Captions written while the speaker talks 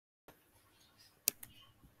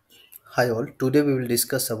Hi all. Today we will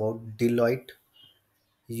discuss about Deloitte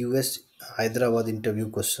US Hyderabad interview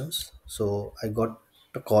questions. So I got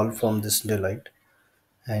a call from this Deloitte,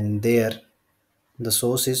 and there the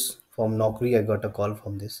source is from Naukri. I got a call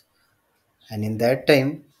from this, and in that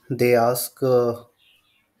time they ask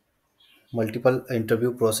multiple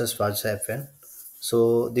interview process was happened.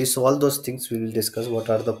 So this all those things we will discuss. What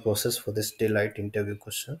are the process for this Deloitte interview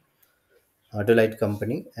question? Deloitte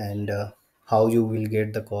company, and how you will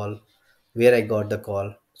get the call, where I got the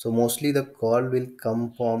call. So mostly the call will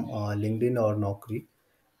come from LinkedIn or Naukri,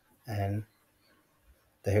 and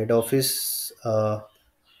the head office for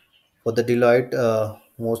the Deloitte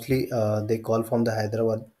mostly they call from the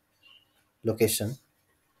Hyderabad location,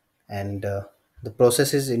 and the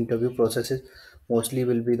processes interview processes mostly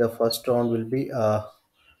will be the first round will be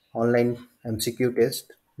online MCQ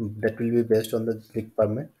test that will be based on the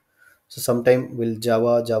requirement. So sometime will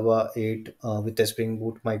Java 8 with a Spring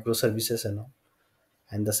Boot microservices and all.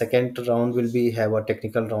 And the second round will be have a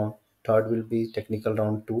technical round. Third will be technical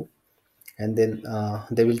round 2, and then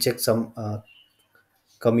they will check some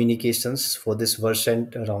communications for this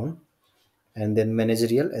version round, and then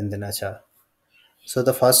managerial and then HR. So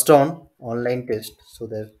the first round online test. So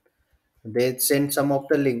that they send some of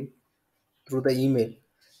the link through the email,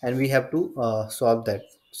 and we have to solve that.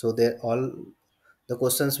 So they all the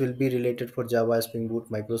questions will be related for Java, Spring Boot,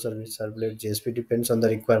 Microservice, Servlet, JSP depends on the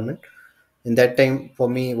requirement. In that time, for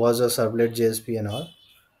me, was a Servlet, JSP, and all,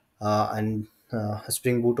 and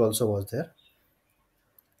Spring Boot also was there.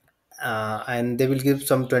 And they will give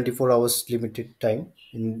some 24 hours limited time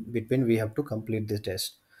in between. We have to complete the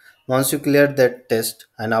test. Once you clear that test,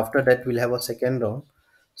 and after that, we'll have a second round.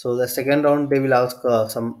 So the second round, they will ask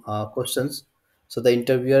some questions. So the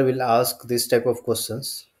interviewer will ask this type of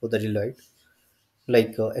questions for the Deloitte,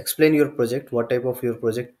 like explain your project, what type of your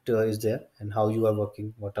project is there, and how you are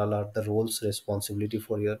working, what all are the roles responsibility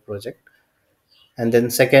for your project. And then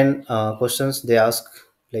second questions they ask,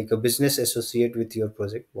 like a business associate with your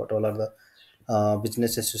project, what all are the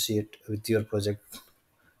business associate with your project,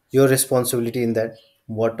 your responsibility in that,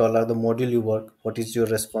 what all are the module you work, what is your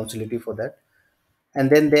responsibility for that. And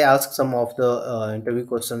then they ask some of the interview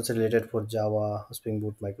questions related for Java, Spring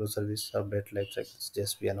Boot, Microservice, update lifecycles,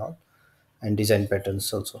 JSP, and all, and design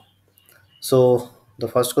patterns also. So the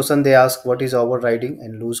first question they ask, what is overriding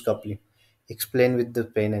and loose coupling? Explain with the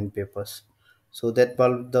pen and papers. So that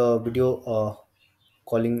was the video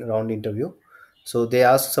calling round interview. So they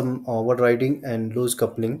ask some overriding and loose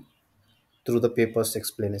coupling through the papers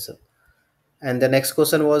explanation. And the next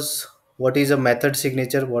question was, what is a method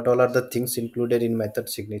signature? What all are the things included in method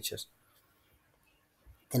signatures?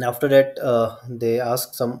 And after that they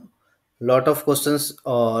ask some lot of questions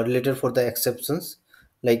related for the exceptions,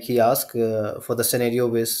 like he asked for the scenario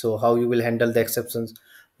based, so how you will handle the exceptions,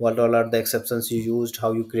 what all are the exceptions you used,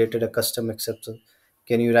 how you created a custom exception,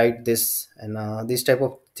 can you write this, and these type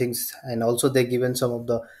of things. And also they given some of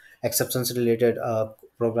the exceptions related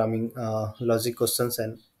programming logic questions,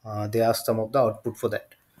 and they ask some of the output for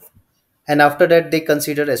that. And after that they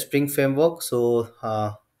consider a Spring framework. So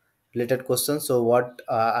related questions, so what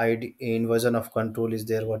inversion of control is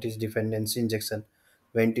there, what is dependency injection,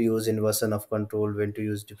 when to use inversion of control, when to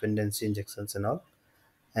use dependency injections, and all.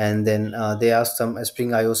 And then they ask some uh,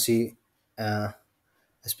 Spring IOC,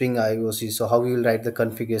 so how you will write the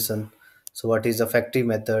configuration, so what is the factory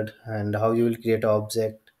method, and how you will create an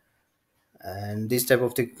object, and these type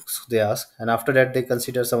of things they ask. And after that they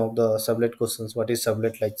consider some of the sublet questions, what is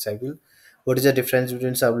sublet life cycle, what is the difference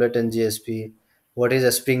between sublet and JSP, what is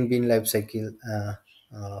a Spring Bean life cycle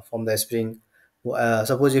from the Spring.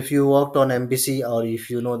 Suppose if you worked on MBC, or if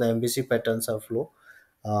you know the MBC patterns of flow,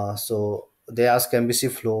 so they ask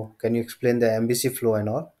MBC flow, can you explain the MBC flow and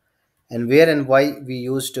all, and where and why we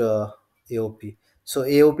used AOP. So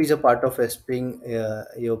AOP is a part of a Spring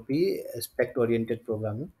AOP, aspect oriented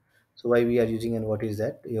programming. So why we are using and what is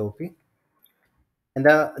that AOP? And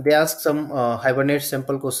they ask some Hibernate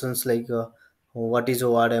sample questions, like what is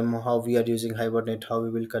ORM, how we are using Hibernate, how we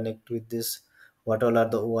will connect with this, what all are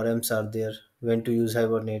the ORMs are there, when to use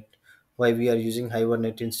Hibernate, why we are using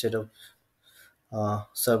Hibernate instead of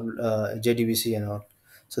sub JDBC and all.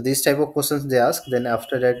 So these type of questions they ask. Then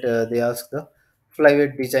after that they ask the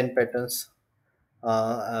flyweight design patterns,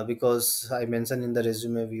 because I mentioned in the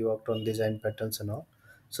resume we worked on design patterns and all.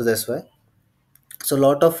 So that's why. So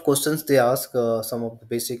lot of questions they ask, some of the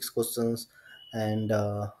basics questions, and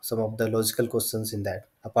some of the logical questions in that.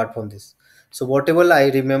 Apart from this, so whatever I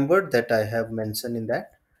remembered that I have mentioned in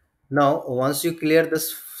that. Now once you clear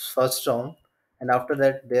this first round, and after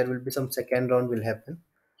that there will be some second round will happen.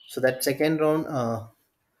 So that second round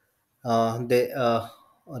they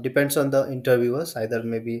depends on the interviewers, either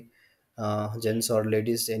maybe gents or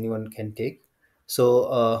ladies, anyone can take.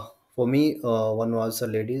 So for me, one was a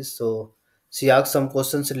lady, so she asked some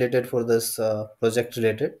questions related for this project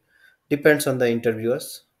related. Depends on the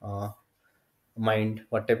interviewers mind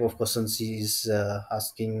what type of questions he is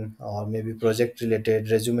asking, or maybe project related,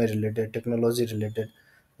 resume related, technology related,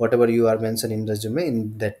 whatever you are mentioned in resume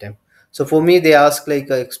in that time. So for me they ask like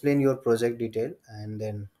explain your project detail, and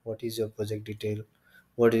then what is your project detail,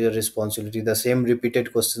 what is your responsibility, the same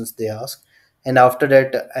repeated questions they ask. And after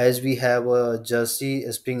that, as we have a jersey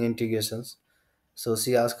spring integrations, so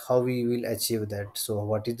she asked how we will achieve that, so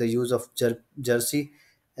what is the use of jersey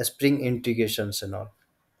spring integrations and all.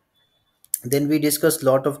 Then we discussed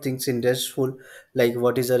lot of things in Restful, like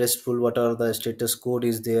what is a Restful, what are the status code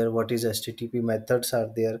is there, what is HTTP methods are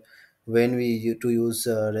there, when we to use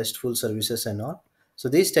Restful services and all. So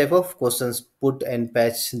these type of questions, put and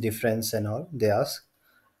patch difference and all they ask.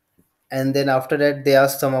 And then after that they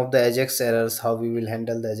ask some of the Ajax errors, how we will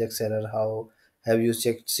handle the Ajax error, how have you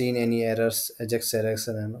checked seen any errors, Ajax errors,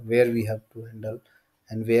 and where we have to handle,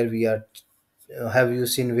 and where we are, have you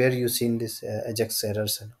seen, where you seen this Ajax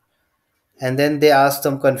errors and all. And then they ask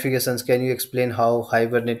some configurations. Can you explain how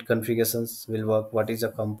Hibernate configurations will work? What is a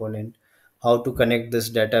component? How to connect this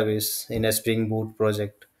database in a Spring Boot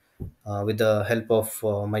project with the help of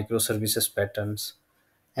microservices patterns.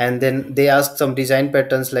 And then they ask some design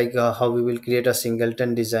patterns, like how we will create a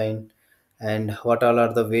singleton design, and what all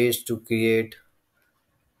are the ways to create,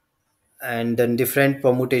 and then different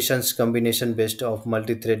permutations combination based of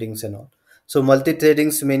multi-threadings and all. So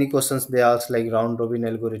multi-threadings, many questions they ask, like round robin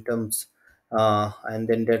algorithms, and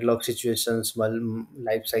then deadlock situations,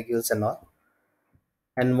 life cycles and all.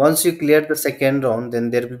 And once you clear the second round, then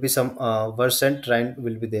there will be some version round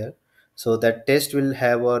will be there. So that test will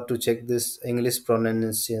have to check this English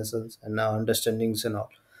pronunciations and understandings and all.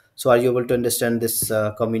 So are you able to understand this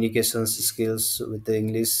communications skills with the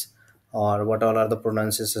English, or what all are the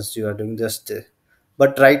pronunciations you are doing, just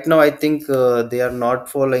but right now I think they are not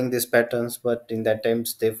following these patterns, but in that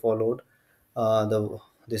times they followed the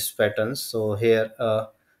these patterns. So here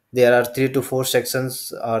there are 3 to 4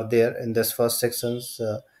 sections are there in this first sections.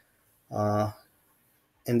 Uh,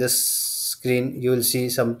 in this screen you will see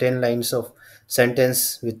some 10 lines of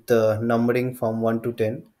sentence with numbering from 1 to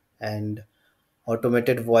 10, and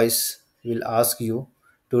automated voice will ask you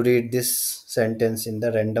to read this sentence in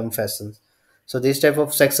the random fashion. So these type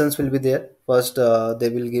of sections will be there. First they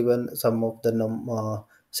will given some of the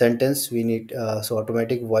sentence we need, so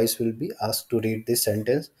automatic voice will be asked to read this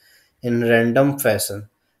sentence in random fashion.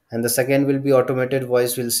 And the second will be automated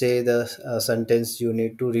voice will say the sentence, you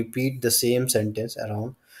need to repeat the same sentence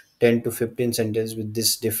around 10 to 15 sentences with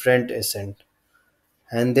this different accent.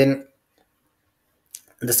 And then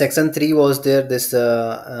the section 3 was there, this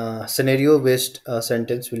scenario based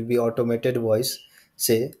sentence will be automated voice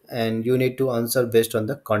say, and you need to answer based on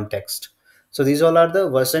the context. So these all are the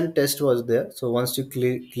version test was there. So once you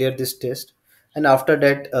clear this test, and after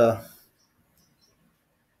that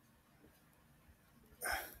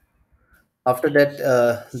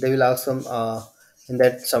they will ask some in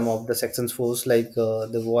that some of the sections force, like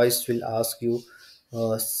the voice will ask you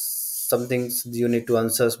some things you need to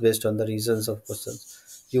answer based on the reasons of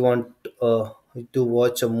questions. You want to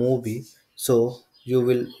watch a movie, so you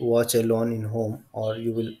will watch alone in home, or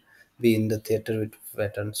you will be in the theater with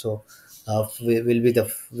veteran. So we will be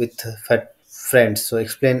the with friends, so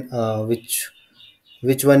explain which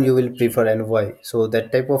one you will prefer and why. So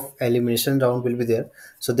that type of elimination round will be there.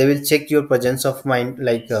 So they will check your presence of mind,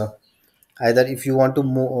 like either if you want to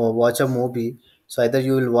watch a movie, so either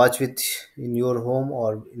you will watch with in your home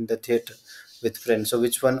or in the theater with friends, so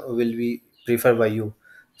which one will be preferred by you,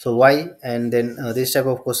 so why. And then this type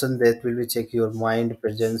of question that will be check your mind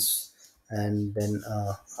presence. And then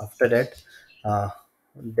after that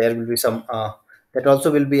there will be some that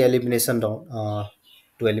also will be elimination round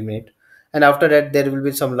to eliminate. And after that there will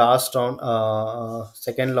be some last round,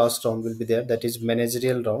 second last round will be there, that is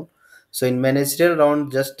managerial round. So in managerial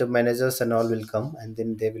round, just the managers and all will come, and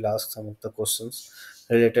then they will ask some of the questions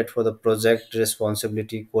related for the project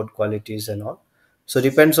responsibility, code qualities, and all. So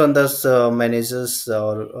depends on the managers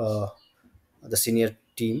or the senior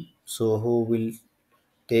team. So who will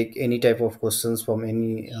take any type of questions from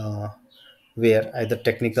any where, either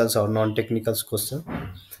technicals or non-technicals question.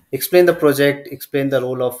 Explain the project, explain the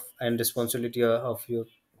role of and responsibility of your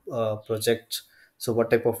project. So what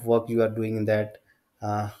type of work you are doing in that,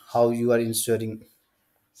 how you are ensuring.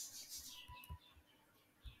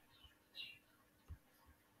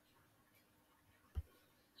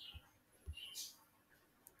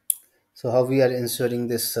 So how we are ensuring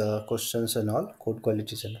this questions and all code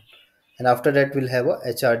qualities and all. And after that we'll have a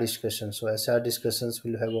HR discussion. So HR discussions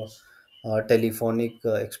will have a telephonic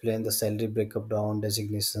explain the salary breakup down,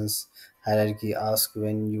 designations, hierarchy, ask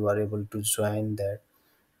when you are able to join that,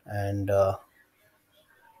 and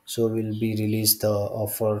so we'll be release the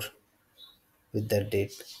offer with that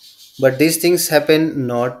date. But these things happen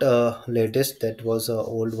not latest, that was a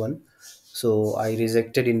old one, so I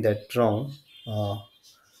rejected in that round uh,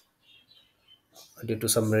 due to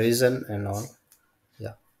some reason and all.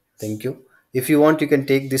 Yeah, thank you. If you want, you can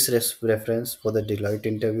take this reference for the Deloitte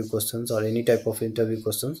interview questions or any type of interview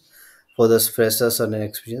questions for the freshers or an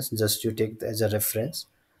experience. Just you take as a reference,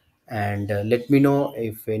 and let me know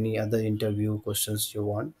if any other interview questions you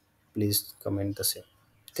want. Please comment the same.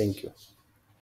 Thank you.